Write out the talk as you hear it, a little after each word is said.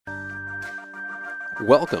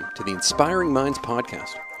Welcome to the Inspiring Minds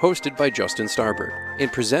podcast, hosted by Justin Starbird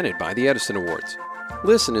and presented by the Edison Awards.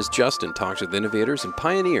 Listen as Justin talks with innovators and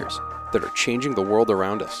pioneers that are changing the world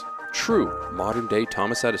around us. True modern-day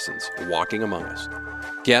Thomas Edisons walking among us.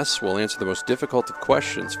 Guests will answer the most difficult of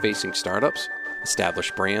questions facing startups,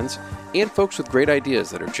 established brands, and folks with great ideas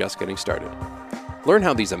that are just getting started. Learn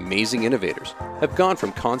how these amazing innovators have gone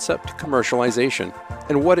from concept to commercialization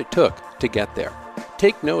and what it took to get there.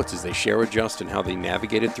 Take notes as they share with Justin how they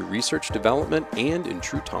navigated through research development and, in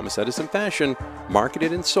true Thomas Edison fashion,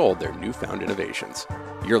 marketed and sold their newfound innovations.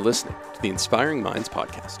 You're listening to the Inspiring Minds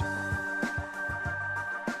podcast.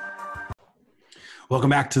 Welcome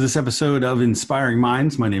back to this episode of Inspiring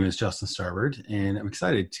Minds. My name is Justin Starbird, and I'm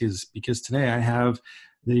excited because today I have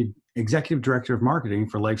the Executive Director of Marketing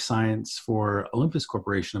for Life Science for Olympus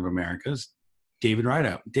Corporation of Americas, David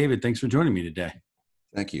Rideout. David, thanks for joining me today.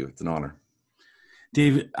 Thank you. It's an honor.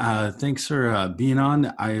 David, thanks for being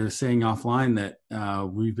on. I was saying offline that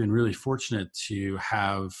we've been really fortunate to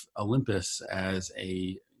have Olympus as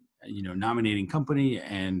a nominating company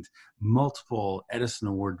and multiple Edison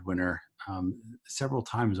Award winner several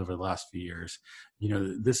times over the last few years.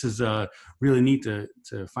 This is really neat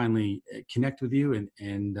to finally connect with you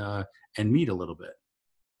and meet a little bit.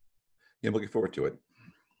 Yeah, I'm looking forward to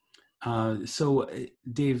it. So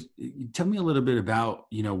Dave, tell me a little bit about,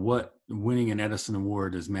 what winning an Edison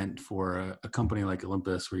Award has meant for a company like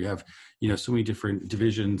Olympus, where you have, so many different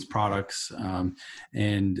divisions, products,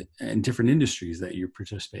 and different industries that you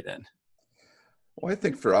participate in. Well, I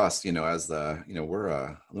think for us,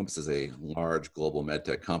 Olympus is a large global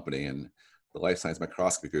medtech company, and the life science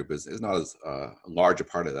microscopy group is not as large a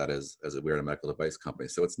part of that as we're a medical device company.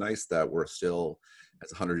 So it's nice that we're still,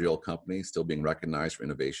 as a 100-year-old company, still being recognized for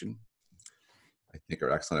innovation. I think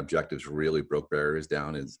our excellent objectives really broke barriers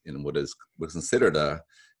down in what is considered a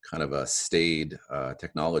kind of a staid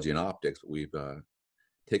technology and optics, but we've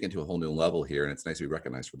taken to a whole new level here, and it's nice to be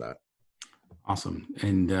recognized for that. Awesome.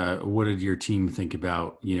 And what did your team think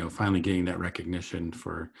about, finally getting that recognition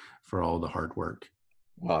for all the hard work?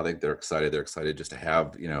 Well, I think they're excited. They're excited just to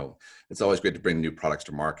have, it's always great to bring new products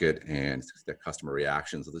to market and get customer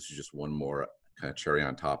reactions. So this is just one more kind of cherry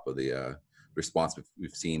on top of the response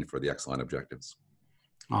we've seen for the excellent objectives.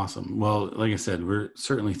 Awesome. Well, like I said, we're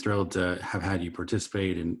certainly thrilled to have had you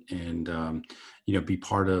participate and be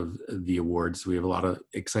part of the awards. We have a lot of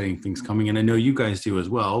exciting things coming, and I know you guys do as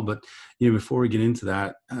well. But before we get into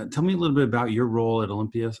that, tell me a little bit about your role at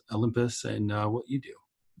Olympus and what you do.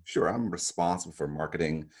 Sure. I'm responsible for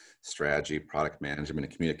marketing, strategy, product management,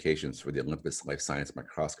 and communications for the Olympus Life Science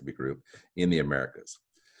Microscopy Group in the Americas.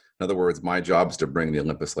 In other words, my job is to bring the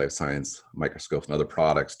Olympus Life Science microscopes and other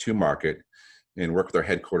products to market and work with our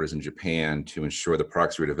headquarters in Japan to ensure the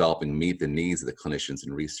products we're developing meet the needs of the clinicians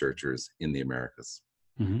and researchers in the Americas.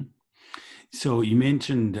 Mm-hmm. So you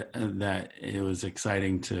mentioned that it was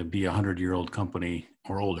exciting to be a 100-year-old company,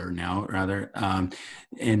 or older now rather,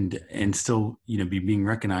 and still be being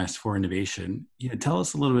recognized for innovation. Tell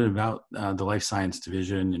us a little bit about the life science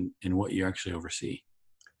division and what you actually oversee.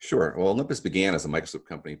 Sure. Well, Olympus began as a microscope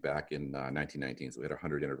company back in 1919, so we had our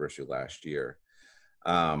 100th anniversary last year.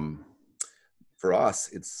 For us,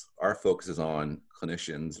 our focus is on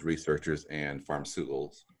clinicians, researchers, and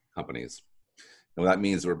pharmaceutical companies. And what that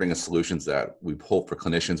means is we're bringing solutions that we hope for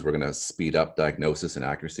clinicians. We're going to speed up diagnosis and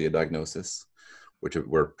accuracy of diagnosis. We're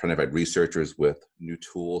trying to provide researchers with new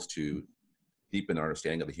tools to deepen our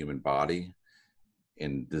understanding of the human body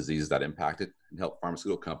and diseases that impact it, and help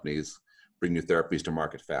pharmaceutical companies bring new therapies to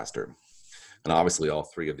market faster. And obviously, all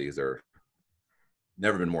three of these are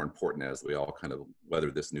never been more important as we all kind of weather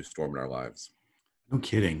this new storm in our lives. No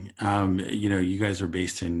kidding. You guys are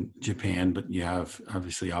based in Japan, but you have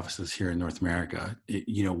obviously offices here in North America.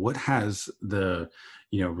 What has the,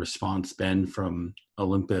 response been from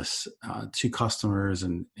Olympus to customers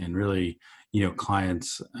and really,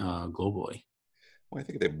 clients globally? Well, I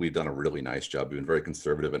think that we've done a really nice job. We've been very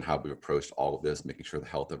conservative in how we've approached all of this, making sure the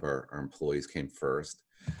health of our employees came first.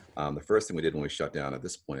 The first thing we did when we shut down at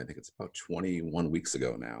this point, I think it's about 21 weeks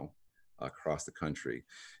ago now, across the country,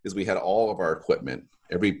 is we had all of our equipment,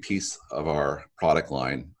 every piece of our product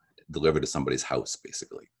line delivered to somebody's house,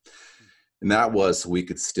 basically. And that was so we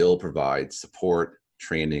could still provide support,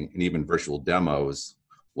 training, and even virtual demos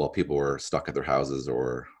while people were stuck at their houses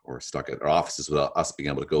or stuck at our offices without us being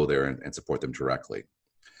able to go there and support them directly.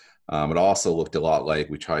 It also looked a lot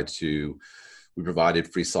like we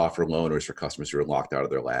provided free software loaners for customers who were locked out of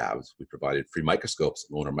their labs. We provided free microscopes,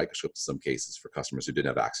 loaner microscopes in some cases for customers who didn't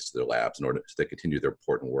have access to their labs in order to continue their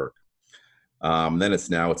important work. Then it's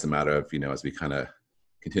a matter of, as we kind of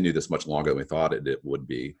continue this much longer than we thought it would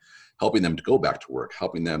be, helping them to go back to work,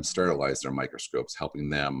 helping them sterilize their microscopes, helping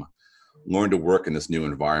them learn to work in this new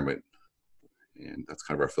environment. And that's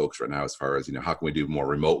kind of our focus right now as far as, how can we do more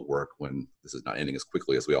remote work when this is not ending as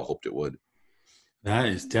quickly as we all hoped it would. That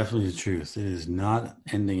is definitely the truth. It is not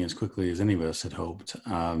ending as quickly as any of us had hoped.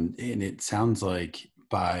 And it sounds like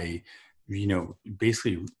by,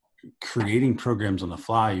 basically creating programs on the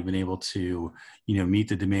fly, you've been able to, meet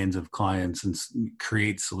the demands of clients and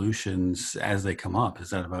create solutions as they come up.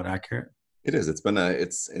 Is that about accurate? It is. It's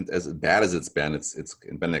as bad as it's been. It's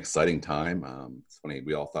been an exciting time. It's funny.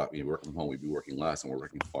 We all thought we work from home, we'd be working less, and we're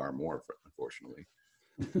working far more, unfortunately.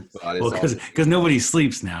 Well, because nobody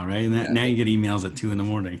sleeps now, right? And now you get emails at 2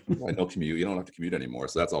 a.m. Right, no commute. You don't have to commute anymore,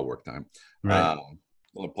 so that's all work time. Right.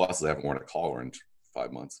 Plus, I haven't worn a collar in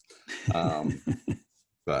 5 months.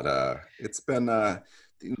 But it's been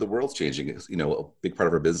the world's changing. A big part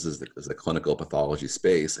of our business is the clinical pathology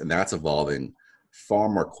space, and that's evolving far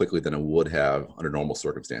more quickly than it would have under normal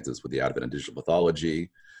circumstances with the advent of digital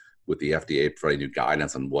pathology, with the FDA providing new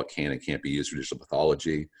guidance on what can and can't be used for digital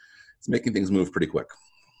pathology. It's making things move pretty quick.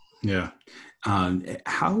 Yeah.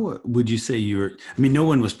 How would you say no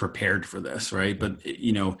one was prepared for this, right? But,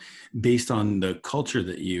 based on the culture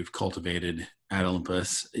that you've cultivated at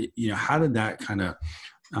Olympus, how did that kind of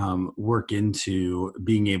work into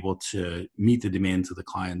being able to meet the demands of the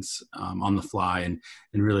clients on the fly and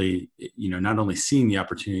really, not only seeing the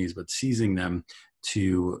opportunities, but seizing them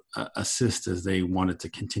to assist as they wanted to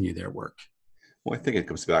continue their work? Well, I think it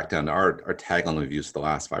comes back down to our tagline we've used for the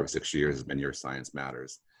last 5 or 6 years has been "Your Science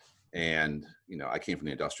Matters." And, I came from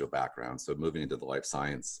the industrial background. So moving into the life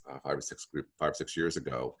science 5 or 6 years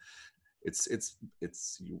ago, it's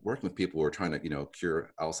working with people who are trying to,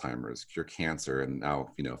 cure Alzheimer's, cure cancer, and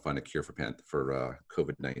now, find a cure for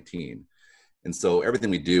COVID-19. And so everything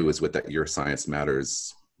we do is with that "Your Science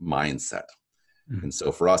Matters" mindset. Mm-hmm. And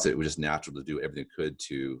so for us, it was just natural to do everything we could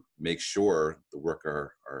to make sure the work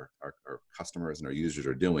our customers and our users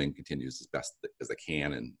are doing continues as best as they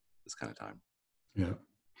can in this kind of time. Yeah.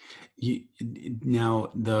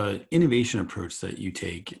 Now, the innovation approach that you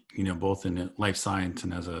take, both in life science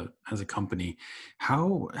and as a company,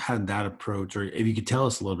 how had that approach, or if you could tell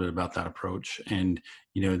us a little bit about that approach, and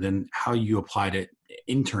then how you applied it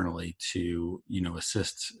internally to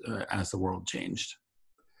assist as the world changed?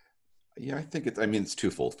 Yeah, I think it's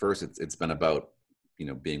twofold. First, it's been about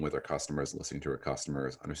being with our customers, listening to our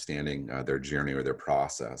customers, understanding their journey or their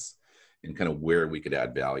process, and kind of where we could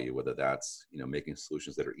add value, whether that's, making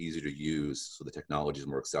solutions that are easy to use so the technology is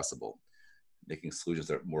more accessible, making solutions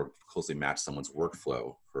that more closely match someone's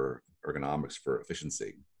workflow for ergonomics, for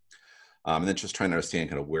efficiency. And then just trying to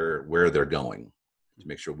understand kind of where they're going to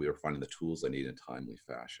make sure we are finding the tools they need in a timely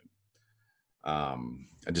fashion.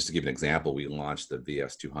 And just to give an example, we launched the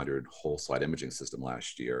VS200 whole slide imaging system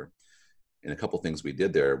last year. And a couple of things we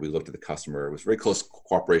did there, we looked at the customer. It was very close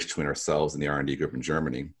cooperation between ourselves and the R&D group in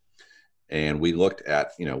Germany. And we looked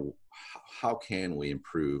at, how can we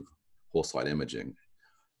improve whole slide imaging?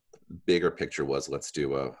 The bigger picture was, let's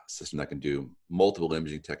do a system that can do multiple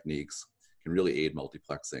imaging techniques, can really aid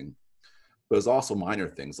multiplexing. But there's also minor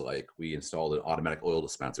things like we installed an automatic oil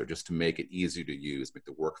dispenser just to make it easier to use, make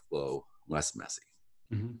the workflow less messy.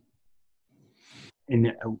 Mm-hmm.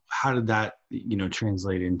 And how did that,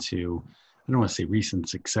 translate into, I don't want to say recent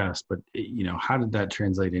success, but how did that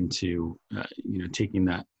translate into taking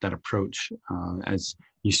that approach as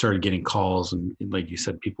you started getting calls and, like you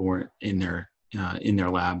said, people weren't in their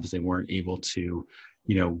labs, they weren't able to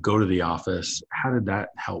go to the office. How did that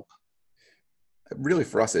help? Really,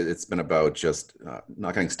 for us, it's been about just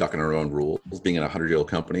not getting stuck in our own rules. Being in a 100-year-old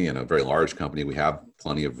company and a very large company, we have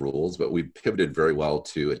plenty of rules, but we pivoted very well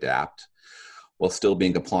to adapt while still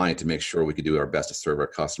being compliant to make sure we could do our best to serve our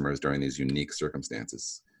customers during these unique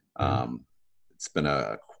circumstances. It's been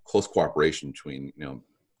a close cooperation between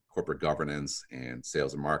corporate governance and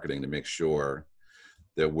sales and marketing to make sure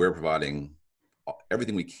that we're providing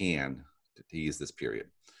everything we can to ease this period.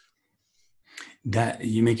 That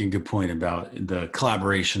you make a good point about the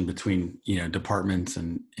collaboration between departments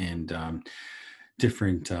and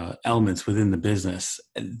different elements within the business.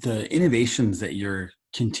 The innovations that you're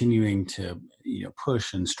continuing to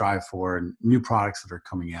push and strive for, and new products that are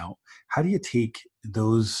coming out. How do you take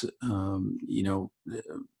those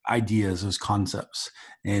ideas, those concepts,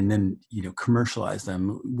 and then commercialize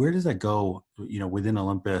them? Where does that go within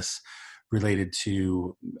Olympus, related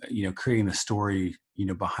to creating the story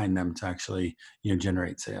behind them to actually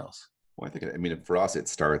generate sales? Well, I think for us it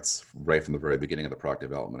starts right from the very beginning of the product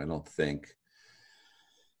development. I don't think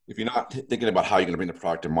If you're not thinking about how you're going to bring the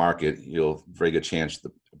product to market, you'll very good chance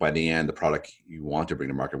that by the end, the product you want to bring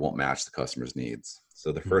to market won't match the customer's needs.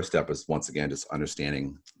 So the first step is, once again, just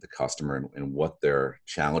understanding the customer and what their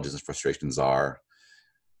challenges and frustrations are,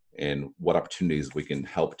 and what opportunities we can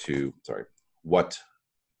help to, what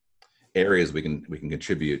areas we can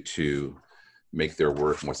contribute to make their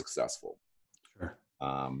work more successful. Sure.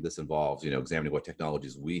 This involves, examining what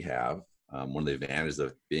technologies we have. One of the advantages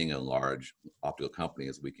of being a large optical company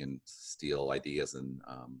is we can steal ideas and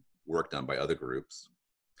work done by other groups.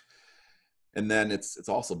 And then it's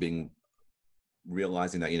also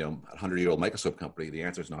realizing that, a 100-year-old microscope company, the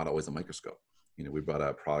answer is not always a microscope. We brought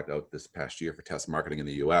a product out this past year for test marketing in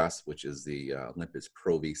the US, which is the Olympus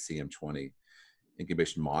Pro-V CM20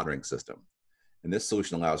 incubation monitoring system. And this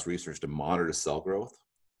solution allows researchers to monitor cell growth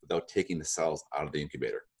without taking the cells out of the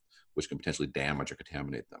incubator, which can potentially damage or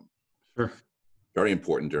contaminate them. Sure. Very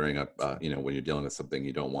important during when you're dealing with something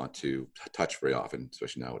you don't want to touch very often,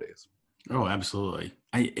 especially nowadays. Oh, absolutely.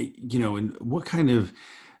 And what kind of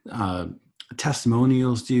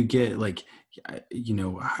testimonials do you get? Like,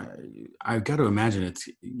 I've got to imagine it's,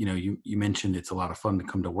 you mentioned it's a lot of fun to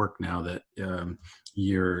come to work now that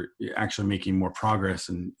you're actually making more progress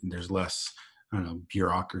and there's less, I don't know,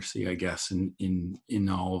 bureaucracy, I guess, in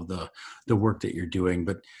all of the work that you're doing.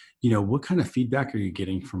 But, what kind of feedback are you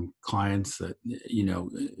getting from clients that,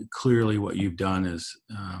 clearly what you've done is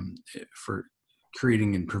for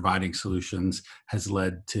creating and providing solutions has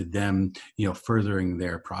led to them, furthering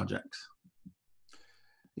their projects?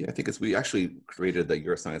 Yeah, I think we actually created the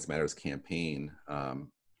Your Science Matters campaign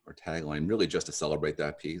or tagline really just to celebrate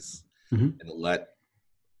that piece and let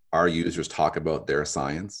our users talk about their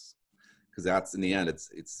science. Because that's, in the end,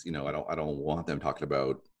 it's I don't want them talking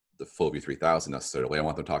about the Foveal 3000 necessarily. I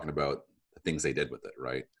want them talking about the things they did with it,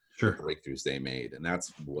 right? Sure. The breakthroughs they made. And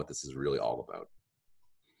that's what this is really all about.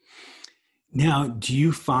 Now, do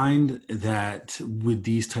you find that with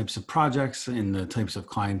these types of projects and the types of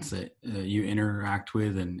clients that you interact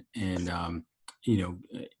with and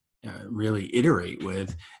really iterate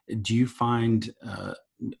with, do you find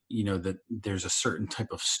that there's a certain type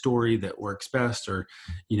of story that works best, or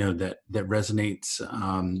that resonates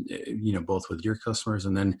both with your customers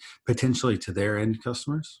and then potentially to their end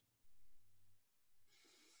customers?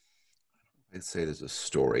 I'd say there's a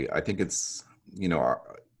story. I think it's the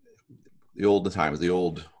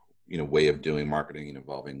old way of doing marketing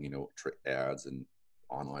involving ads and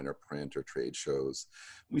online or print or trade shows.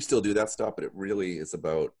 We still do that stuff, but it really is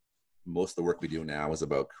about, most of the work we do now is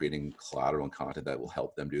about creating collateral and content that will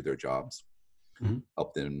help them do their jobs,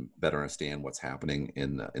 help them better understand what's happening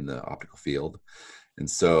in the optical field. And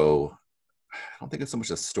so I don't think it's so much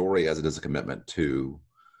a story as it is a commitment to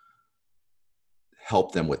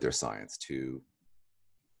help them with their science, to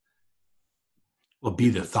be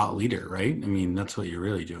the thought leader, right? I mean, that's what you're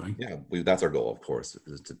really doing. Yeah, that's our goal, of course.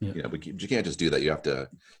 Is to, you can't just do that.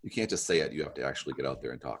 You can't just say it. You have to actually get out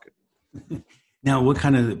there and talk it. Now, what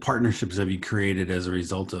kind of partnerships have you created as a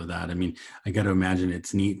result of that? I mean, I got to imagine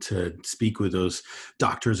it's neat to speak with those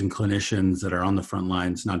doctors and clinicians that are on the front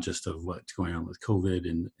lines, not just of what's going on with COVID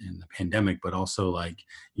and the pandemic, but also, like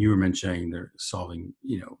you were mentioning, they're solving,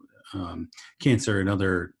 cancer and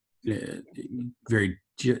other very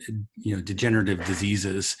degenerative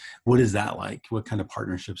diseases. What is that like? What kind of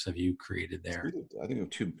partnerships have you created there? I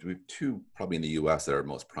think we have two probably in the U.S. that are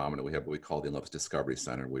most prominent. We have what we call the Olympus Discovery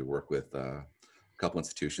Center. We work with a couple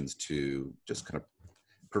institutions to just kind of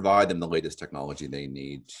provide them the latest technology they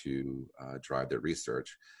need to drive their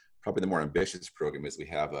research. Probably the more ambitious program is we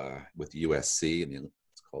have with USC, and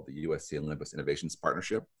it's called the USC Olympus Innovations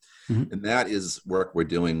Partnership. And that is work we're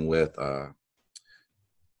doing with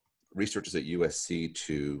researchers at USC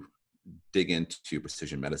to dig into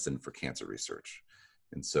precision medicine for cancer research.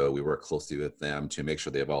 And so we work closely with them to make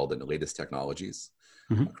sure they have all the latest technologies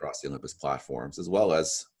across the Olympus platforms, as well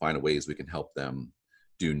as find ways we can help them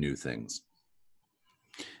do new things.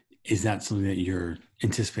 Is that something that you're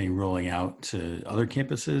anticipating rolling out to other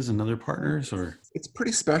campuses and other partners, or? It's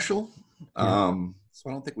pretty special. Yeah. So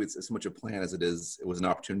I don't think it's as much a plan as it was an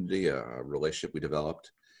opportunity, a relationship we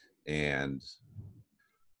developed, and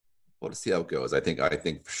we'll just see how it goes. I think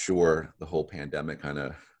for sure the whole pandemic kind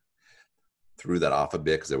of threw that off a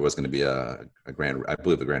bit, because there was going to be a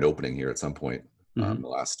grand opening here at some point in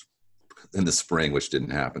the spring, which didn't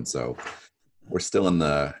happen. So we're still in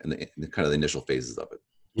the kind of the initial phases of it.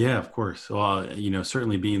 Yeah, of course. Well,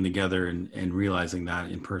 certainly being together and realizing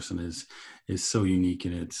that in person is so unique,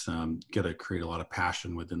 and it's got to create a lot of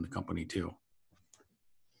passion within the company too.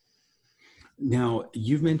 Now,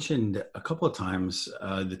 you've mentioned a couple of times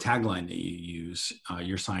the tagline that you use,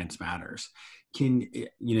 "Your science matters."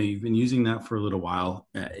 You've been using that for a little while.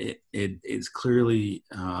 It is clearly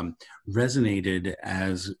resonated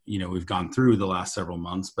as we've gone through the last several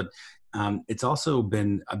months, but it's also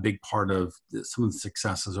been a big part of some of the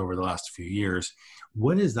successes over the last few years.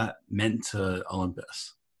 What has that meant to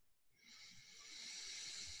Olympus?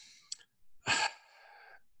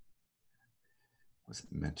 What's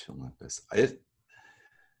it meant to Olympus? It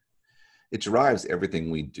drives everything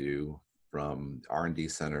we do, from R&D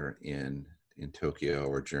center in Tokyo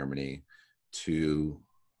or Germany to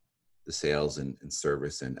the sales and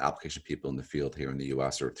service and application people in the field here in the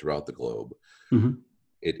US or throughout the globe. Mm-hmm.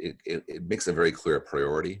 It makes a very clear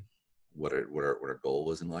priority what our goal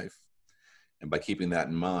is in life. And by keeping that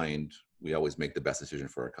in mind, we always make the best decision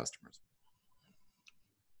for our customers.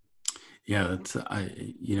 Yeah,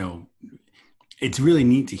 it's really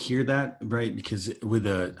neat to hear that, right? Because with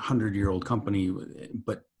a 100-year-old company,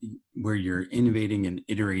 but where you're innovating and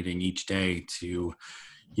iterating each day to,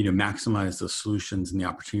 maximize the solutions and the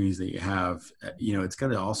opportunities that you have, it's got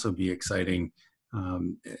to also be exciting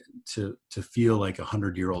to feel like a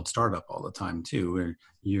 100-year-old startup all the time too, where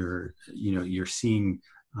you're seeing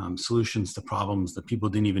solutions to problems that people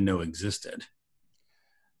didn't even know existed.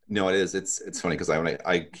 No, it is. It's funny because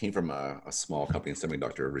I came from a small company in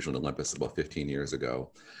semiconductor, originally Olympus, about 15 years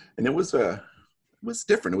ago, and it was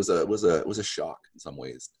different. It was a shock in some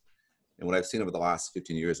ways. And what I've seen over the last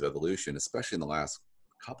 15 years of evolution, especially in the last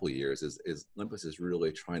couple of years, is Olympus is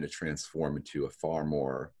really trying to transform into a far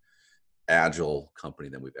more agile company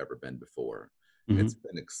than we've ever been before. And Mm-hmm. it's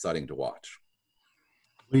been exciting to watch.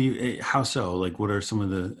 How so? Like, what are some of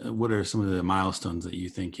the milestones that you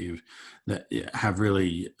think that have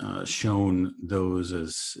really shown those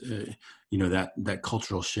as that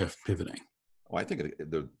cultural shift pivoting? Well, I think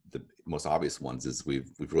the most obvious ones is we've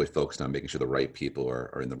really focused on making sure the right people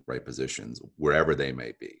are in the right positions wherever they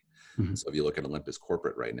may be. Mm-hmm. So if you look at Olympus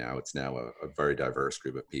Corporate right now, it's now a very diverse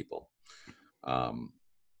group of people,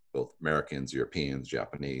 both Americans, Europeans,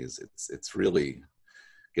 Japanese. It's really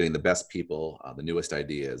getting the best people, the newest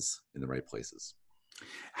ideas in the right places.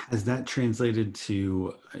 Has that translated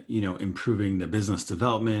to, improving the business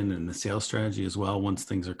development and the sales strategy as well once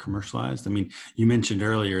things are commercialized? I mean, you mentioned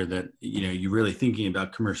earlier that, you're really thinking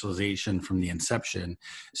about commercialization from the inception.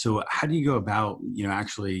 So how do you go about,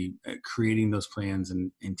 actually creating those plans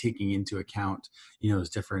and taking into account, those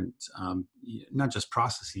different, not just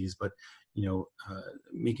processes, but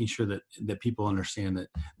making sure that people understand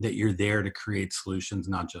that you're there to create solutions,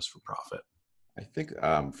 not just for profit? I think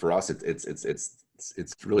for us,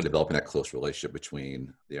 it's really developing that close relationship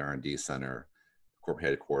between the R&D center, corporate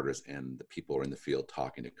headquarters, and the people who are in the field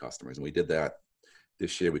talking to customers. And we did that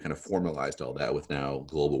this year. We kind of formalized all that with now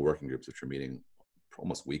global working groups, which are meeting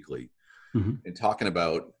almost weekly, Mm-hmm. and talking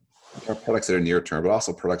about our products that are near term, but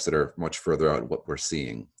also products that are much further out, what we're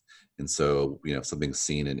seeing. And so, if something's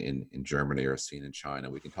seen in Germany or seen in China,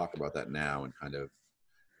 we can talk about that now and kind of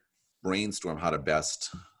brainstorm how to best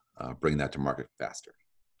bring that to market faster.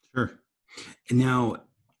 Sure. And now,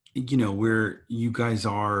 where you guys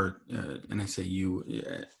are, and I say you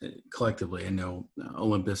collectively, I know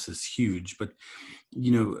Olympus is huge, but,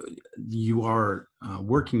 you are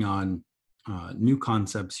working on new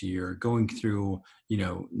concepts. You're going through,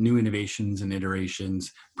 new innovations and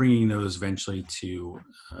iterations, bringing those eventually to,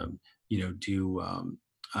 do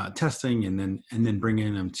testing and then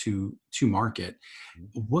bringing them to market.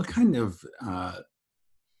 What kind of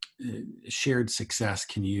shared success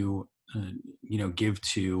can you give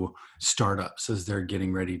to startups as they're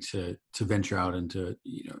getting ready to venture out into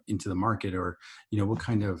the market, or what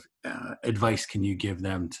kind of advice can you give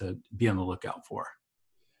them to be on the lookout for?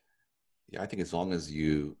 Yeah, I think as long as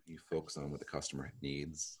you focus on what the customer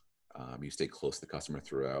needs, you stay close to the customer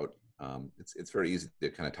throughout. It's very easy to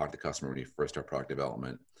kind of talk to the customer when you first start product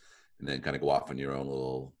development, and then kind of go off into your own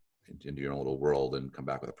little world and come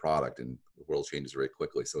back with a product, and the world changes very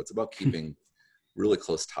quickly. So it's about keeping really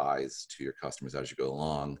close ties to your customers as you go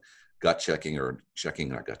along, checking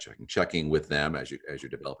with them as you're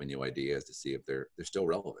developing new ideas to see if they're still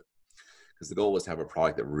relevant. Because the goal was to have a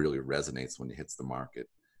product that really resonates when it hits the market,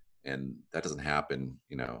 and that doesn't happen,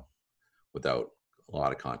 without a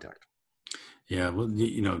lot of contact. Yeah, well,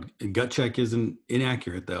 gut check isn't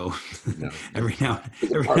inaccurate though. No. every now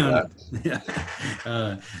and then. Yeah.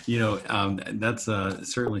 That's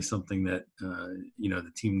certainly something that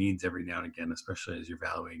the team needs every now and again, especially as you're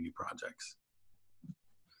evaluating new projects.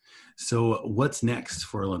 So, what's next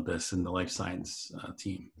for Olympus and the life science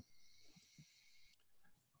team?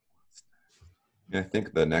 I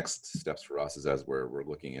think the next steps for us is as we're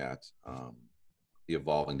looking at the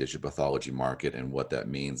evolving digital pathology market and what that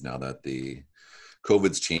means now that the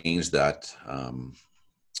COVID's changed that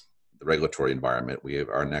the regulatory environment.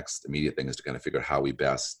 Our next immediate thing is to kind of figure out how we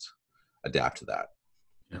best adapt to that.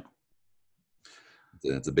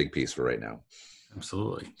 Yeah, it's a big piece for right now.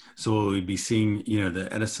 Absolutely. So we'll be seeing, the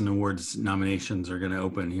Edison Awards nominations are going to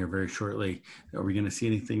open here very shortly. Are we going to see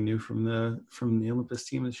anything new from the Olympus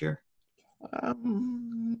team this year?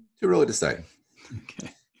 Too early to say.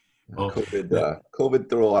 Okay. Well, COVID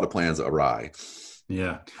threw a lot of plans awry.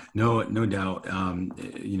 Yeah, no doubt.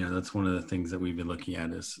 That's one of the things that we've been looking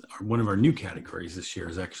at is one of our new categories this year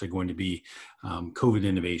is actually going to be COVID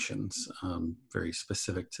innovations, very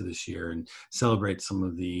specific to this year, and celebrate some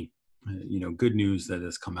of the good news that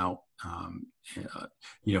has come out,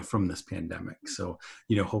 from this pandemic. So,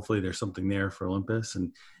 hopefully there's something there for Olympus.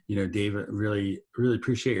 And, David, really, really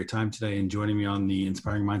appreciate your time today and joining me on the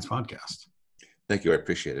Inspiring Minds podcast. Thank you. I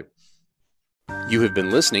appreciate it. You have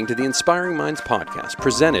been listening to the Inspiring Minds podcast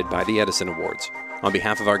presented by the Edison Awards. On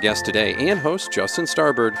behalf of our guest today and host Justin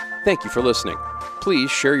Starbird, thank you for listening. Please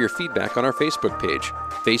share your feedback on our Facebook page,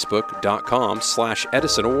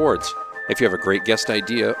 facebook.com/Edison Awards. If you have a great guest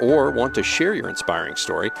idea or want to share your inspiring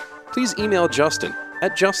story, please email Justin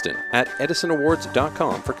at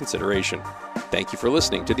edisonawards.com for consideration. Thank you for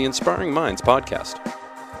listening to the Inspiring Minds podcast.